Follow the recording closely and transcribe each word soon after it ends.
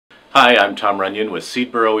Hi, I'm Tom Runyon with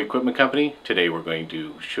Seedboro Equipment Company. Today we're going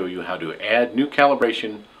to show you how to add new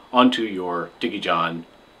calibration onto your DICKEY-john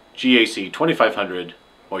GAC2500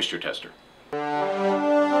 moisture tester.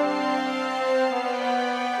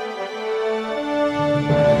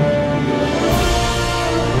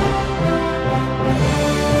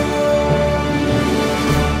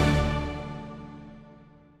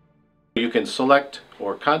 You can select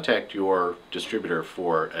or contact your distributor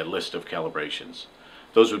for a list of calibrations.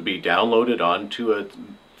 Those would be downloaded onto a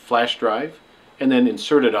flash drive and then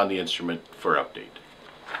inserted on the instrument for update.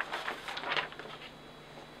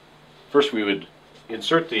 First we would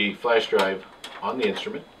insert the flash drive on the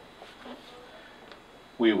instrument.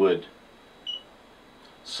 We would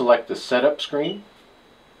select the setup screen,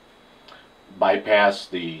 bypass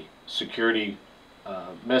the security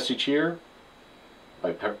message here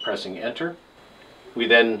by pressing enter. We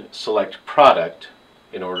then select product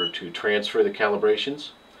in order to transfer the calibrations.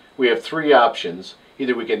 We have three options.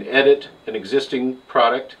 Either we can edit an existing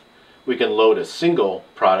product, we can load a single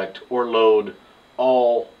product, or load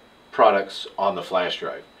all products on the flash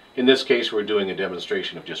drive. In this case we're doing a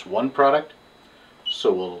demonstration of just one product,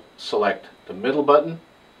 so we'll select the middle button.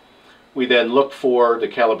 We then look for the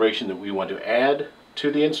calibration that we want to add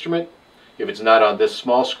to the instrument. If it's not on this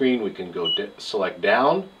small screen, we can go select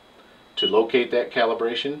down to locate that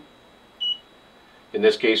calibration. In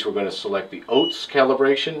this case we're going to select the OATS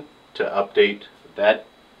calibration to update that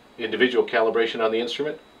individual calibration on the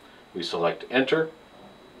instrument. We select enter.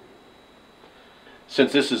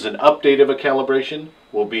 Since this is an update of a calibration,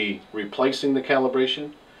 we'll be replacing the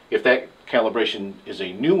calibration. If that calibration is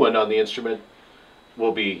a new one on the instrument,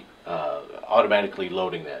 we'll be automatically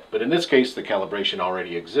loading that. But in this case the calibration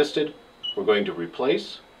already existed. We're going to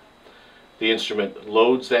replace. The instrument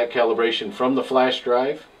loads that calibration from the flash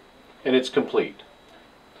drive and it's complete.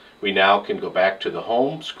 We now can go back to the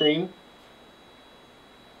home screen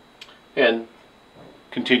and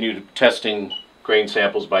continue testing grain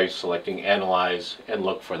samples by selecting Analyze and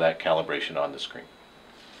look for that calibration on the screen.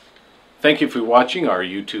 Thank you for watching our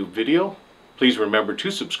YouTube video. Please remember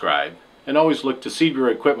to subscribe and always look to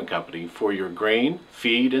Seedboro Equipment Company for your grain,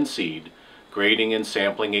 feed, and seed grading and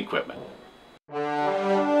sampling equipment.